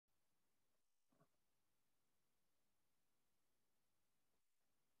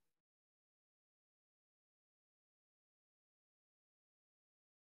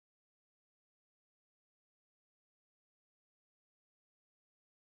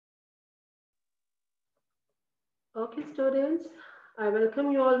Okay, students, I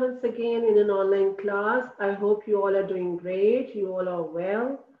welcome you all once again in an online class. I hope you all are doing great. You all are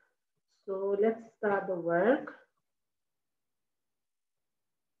well. So let's start the work.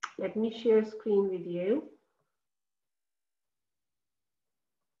 Let me share screen with you.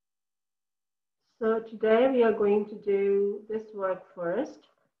 So today we are going to do this work first,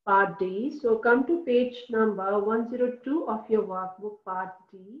 part D. So come to page number 102 of your workbook, part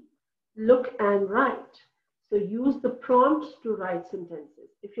D. Look and write. So use the prompt to write sentences.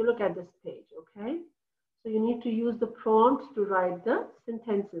 If you look at this page, okay? So you need to use the prompt to write the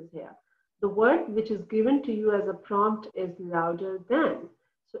sentences here. The word which is given to you as a prompt is louder than.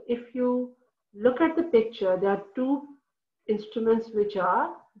 So if you look at the picture, there are two instruments which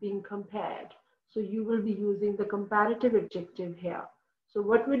are being compared. So you will be using the comparative adjective here. So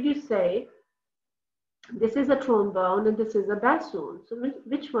what would you say? This is a trombone and this is a bassoon. So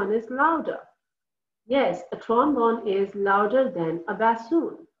which one is louder? Yes, a trombone is louder than a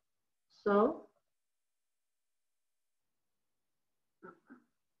bassoon. So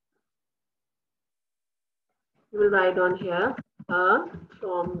you will write on here, a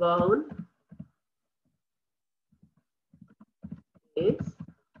trombone is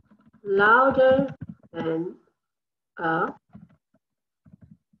louder than a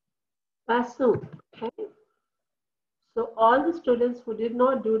bassoon. Okay. So all the students who did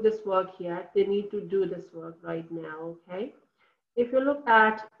not do this work yet, they need to do this work right now. Okay. If you look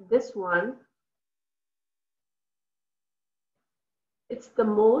at this one, it's the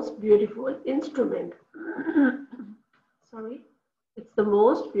most beautiful instrument. Sorry. It's the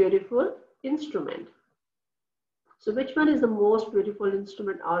most beautiful instrument. So which one is the most beautiful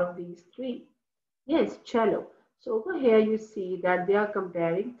instrument out of these three? Yes, cello. So over here you see that they are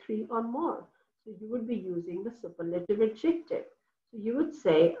comparing three or more. So you would be using the superlative adjective. So you would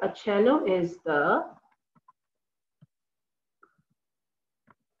say a cello is the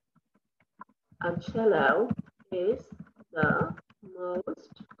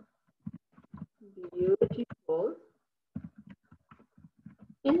most beautiful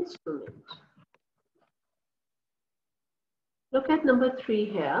instrument. Look at number three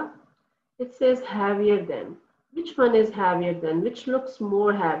here. It says heavier than. Which one is heavier than? Which looks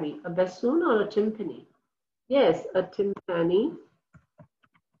more heavy, a bassoon or a timpani? Yes, a timpani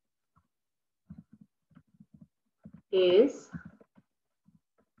is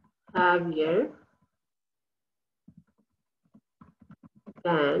heavier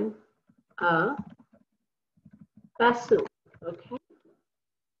than a bassoon. Okay.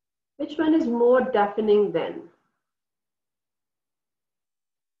 Which one is more deafening than?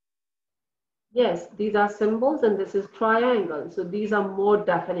 Yes, these are symbols and this is triangle. So these are more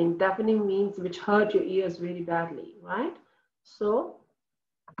deafening. Deafening means which hurt your ears very badly, right? So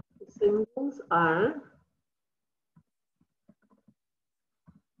the symbols are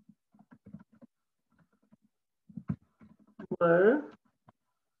more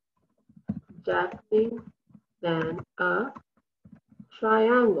deafening than a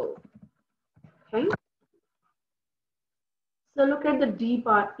triangle. Okay. So look at the D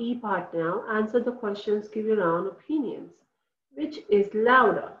part, E part now. Answer the questions, give your own opinions. Which is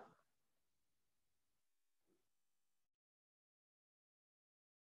louder?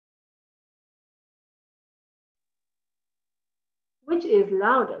 Which is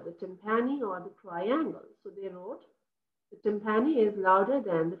louder, the timpani or the triangle? So they wrote the timpani is louder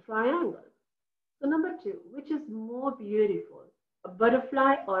than the triangle. So number two, which is more beautiful, a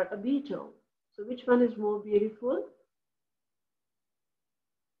butterfly or a beetle? So which one is more beautiful?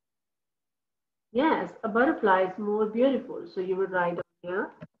 Yes, a butterfly is more beautiful. So you would write on here,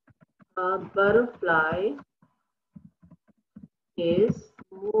 a butterfly is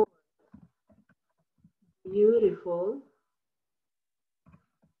more beautiful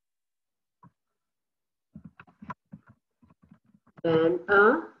than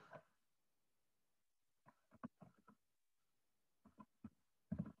a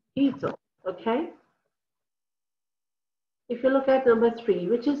beetle. Okay. If you look at number three,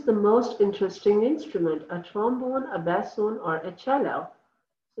 which is the most interesting instrument, a trombone, a bassoon, or a cello?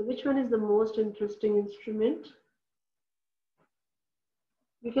 So which one is the most interesting instrument?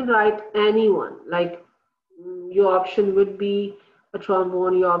 You can write anyone, like your option would be a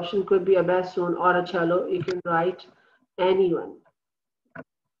trombone, your option could be a bassoon or a cello. You can write anyone,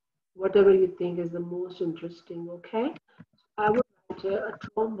 whatever you think is the most interesting, okay? I would write here a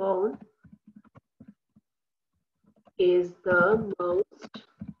trombone is the most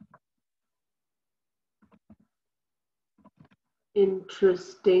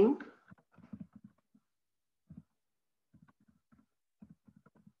interesting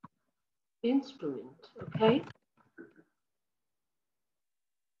instrument, okay?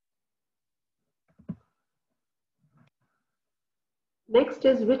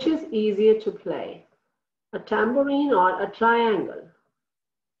 Next is, which is easier to play, a tambourine or a triangle?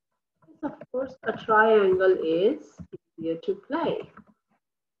 Of course, a triangle is easier to play.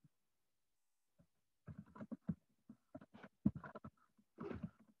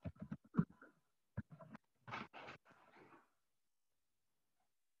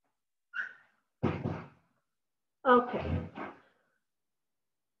 Okay,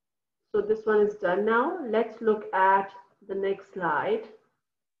 so this one is done now. Let's look at the next slide.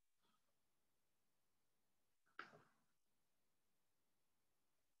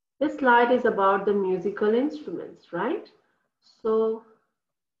 This slide is about the musical instruments, right? So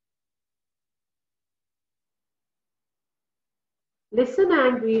listen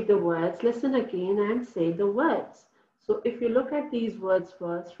and read the words. Listen again and say the words. So if you look at these words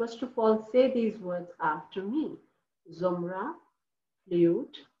first of all, say these words after me. Zumra,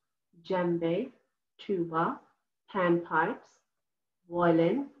 flute, djembe, tuba, panpipes,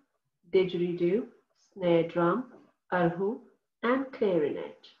 violin, didgeridoo, snare drum, erhu, and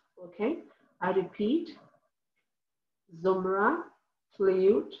clarinet. Okay, I repeat, zumra,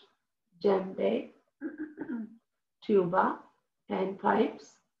 flute, djembe, tuba, panpipes,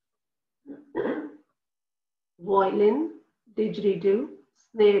 violin, didgeridoo,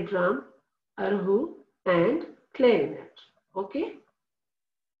 snare drum, erhu, and clarinet. Okay.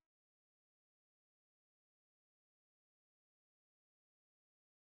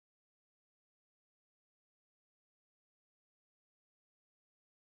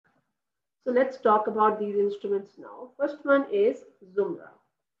 So let's talk about these instruments now. First one is Zumra.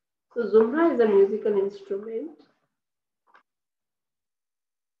 So Zumra is a musical instrument.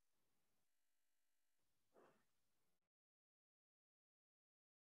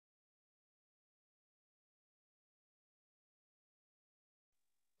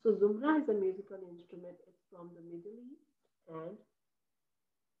 So Zumra is a musical instrument. It's from the Middle East and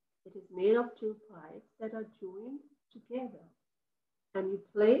it is made of two pipes that are joined together. And you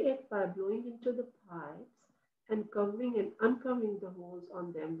play it by blowing into the pipes and covering and uncovering the holes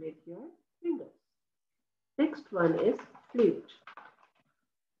on them with your fingers. Next one is flute.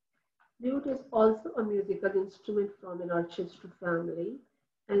 Flute is also a musical instrument from an orchestra family,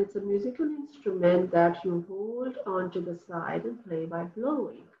 and it's a musical instrument that you hold onto the side and play by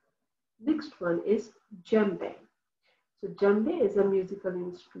blowing. Next one is djembe. So djembe is a musical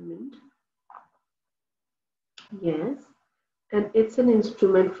instrument. Yes, and it's an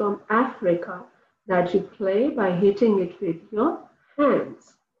instrument from Africa that you play by hitting it with your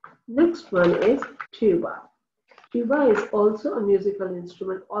hands. Next one is tuba. Tuba is also a musical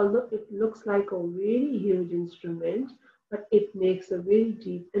instrument, although it looks like a very huge instrument, but it makes a very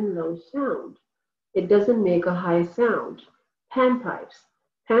deep and low sound. It doesn't make a high sound. Panpipes.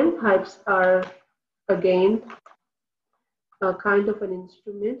 Panpipes are, again, a kind of an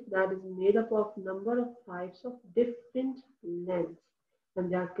instrument that is made up of number of pipes of different lengths,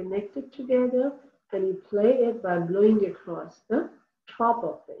 and they are connected together, and you play it by blowing across the top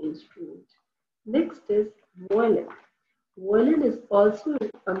of the instrument. Next is violin. Violin is also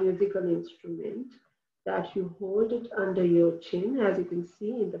a musical instrument that you hold it under your chin, as you can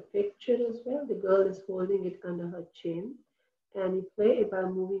see in the picture as well. The girl is holding it under her chin, and you play it by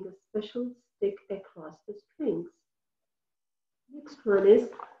moving a special stick across the strings. Next one is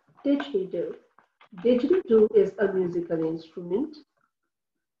didgeridoo. Didgeridoo is a musical instrument.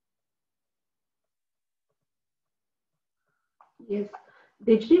 Yes,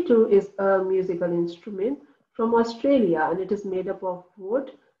 didgeridoo is a musical instrument from Australia, and it is made up of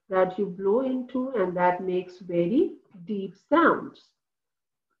wood that you blow into and that makes very deep sounds.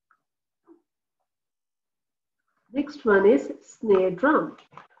 Next one is snare drum.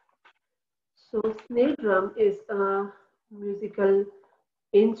 So snare drum is a musical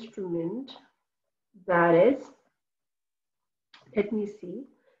instrument that is, let me see,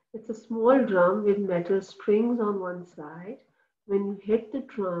 it's a small drum with metal strings on one side. When you hit the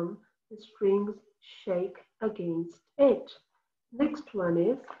drum, the strings shake against it. Next one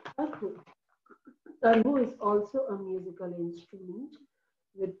is erhu. Erhu is also a musical instrument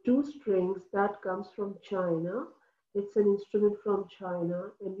with two strings that comes from China. It's an instrument from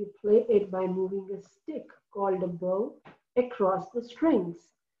China, and you play it by moving a stick called a bow across the strings.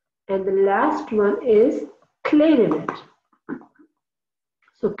 And the last one is clarinet.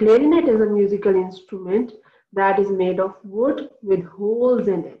 So clarinet is a musical instrument that is made of wood with holes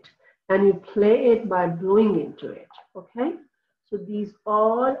in it, and you play it by blowing into it. Okay, so these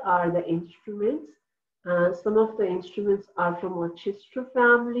all are the instruments. Some of the instruments are from orchestra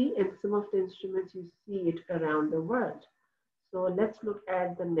family, and some of the instruments you see it around the world. So let's look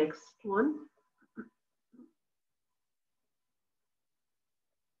at the next one.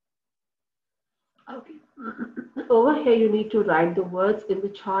 Okay. Over here, you need to write the words in the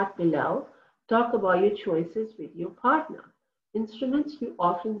chart below. Talk about your choices with your partner. Instruments you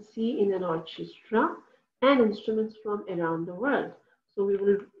often see in an orchestra and instruments from around the world. So we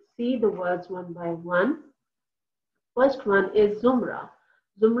will see the words one by one. First one is Zumra.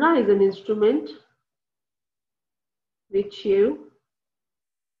 Zumra is an instrument which you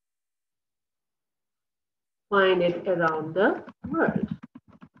find it around the world.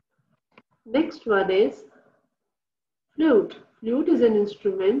 Next one is flute. Flute is an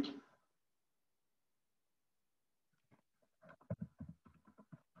instrument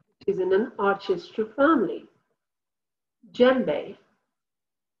which is in an orchestra family. Djembe.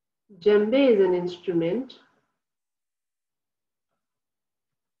 Djembe is an instrument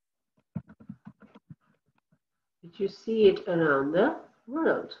which you see it around the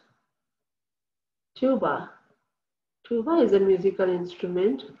world. Tuba. Tuba is a musical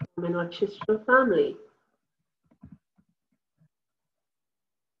instrument from an orchestral family.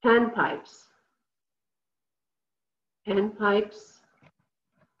 Panpipes. Panpipes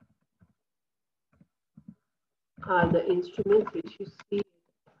are the instruments which you see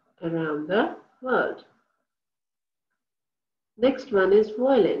around the world. Next one is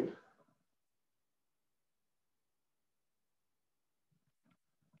violin.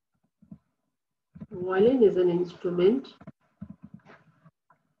 Violin is an instrument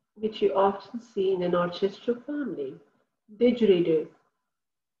which you often see in an orchestral family. Didgeridoo,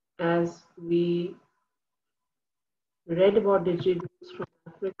 as we read about didgeridoos from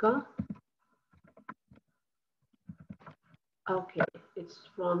Africa. Okay, it's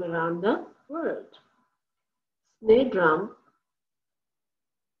from around the world. Snare drum.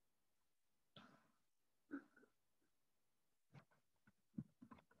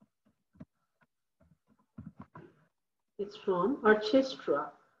 It's from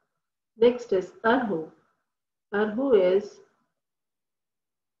orchestra. Next is Erhu. Erhu is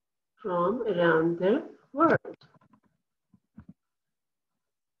from around the world.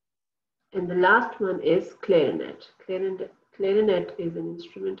 And the last one is clarinet. Clarinet is an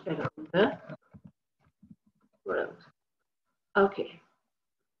instrument around the world. Okay.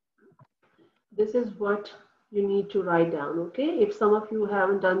 This is what you need to write down, okay? If some of you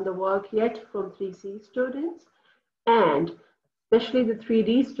haven't done the work yet from 3C students, and especially the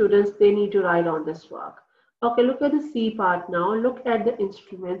 3D students, they need to write on this work. Okay, look at the C part now. Look at the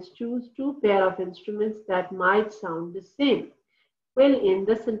instruments. Choose two pair of instruments that might sound the same. Fill in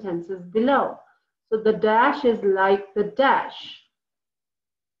the sentences below. So the dash is like the dash.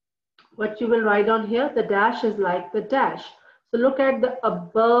 What you will write on here, the dash is like the dash. So look at the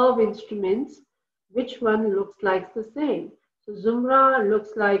above instruments. Which one looks like the same? So Zumra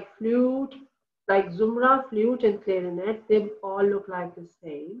looks like flute, like Zumra, flute, and clarinet. They all look like the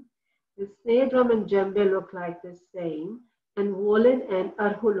same. The snare drum and djembe look like the same. And violin and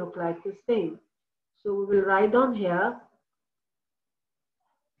erhu look like the same. So we will write on here,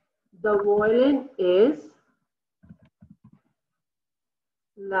 the violin is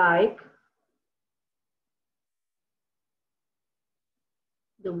like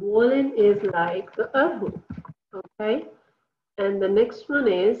the erhu, okay? And the next one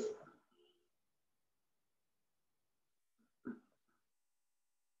is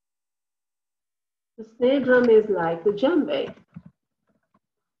the snare drum is like the djembe.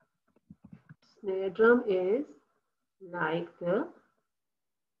 Snare drum is like the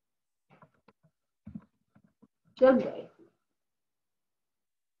djembe.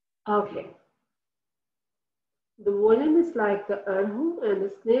 Okay. The violin is like the erhu and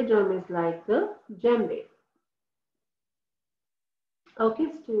the snare drum is like the djembe.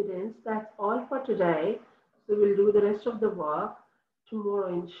 Okay, students, that's all for today. So we'll do the rest of the work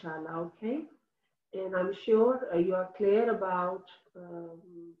tomorrow, inshallah, okay? And I'm sure you are clear about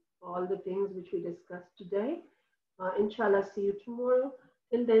all the things which we discussed today. Inshallah, see you tomorrow.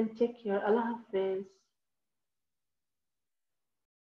 Till then, take care. Allah Hafiz.